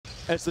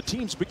as the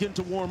teams begin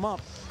to warm up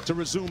to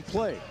resume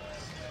play.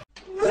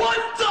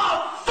 What the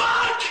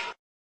fuck?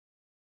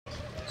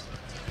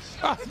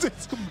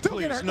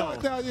 Please,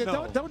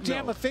 Don't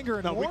jam a finger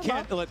in a we warm-up.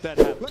 can't let that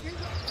happen.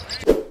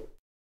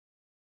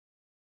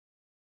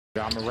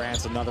 John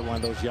Morant's another one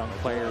of those young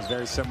players,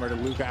 very similar to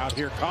Luka, out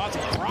here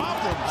causing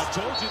problems. I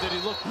told you that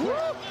he looked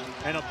quick.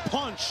 And a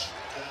punch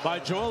by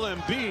Joel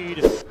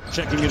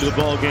checking into the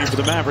ball game for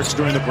the Mavericks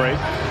during the break.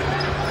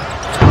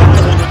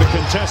 Wanted to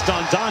contest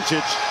on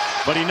Doncic,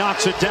 but he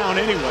knocks it down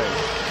anyway.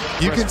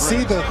 You can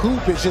see the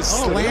hoop is just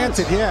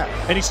slanted, yeah.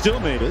 And he still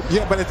made it.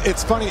 Yeah, but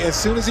it's funny. As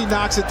soon as he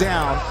knocks it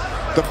down,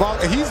 the ball,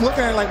 he's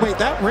looking at it like, wait,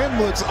 that rim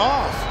looks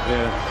off.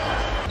 Yeah.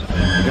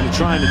 They're going to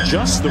try and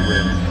adjust the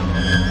rim.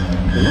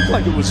 It looked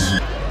like it was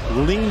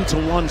leaned to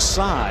one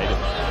side.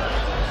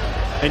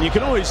 And you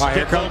can always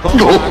get Boban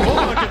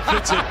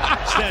fits it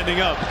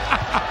standing up.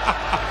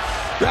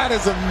 That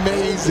is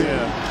amazing.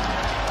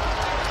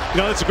 Yeah. You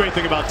know, that's a great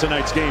thing about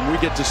tonight's game. We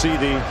get to see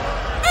the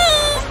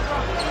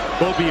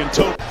Bobby and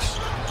Tokes.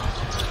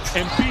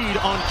 Embiid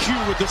on cue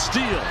with the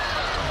steal.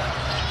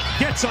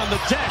 Gets on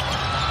the deck.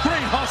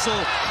 Great hustle.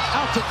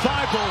 Out to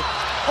Thibault.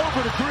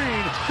 Over to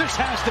Green. This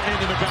has to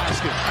end in a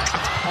basket.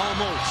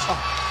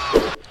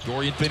 Almost.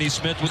 Dorian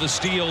Finney-Smith with a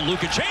steal.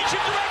 Luka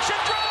changing direction,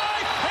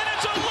 drive, and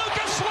it's a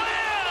Luka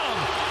slam!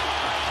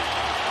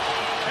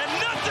 And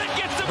nothing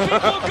gets the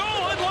people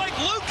going like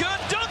Luka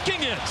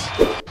dunking it.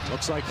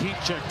 Looks like heat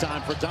check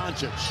time for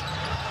Doncic.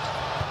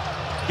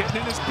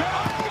 Getting in his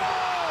back.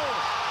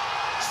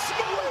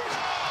 Smoke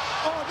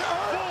on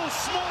earth. Full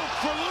smoke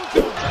for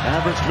Luka.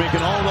 Mavericks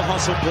making all the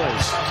hustle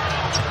plays.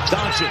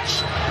 Doncic,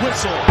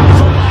 whistle,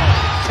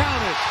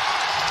 counted.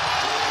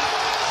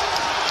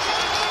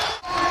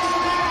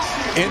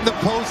 In the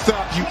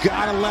post-up, you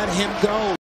gotta let him go.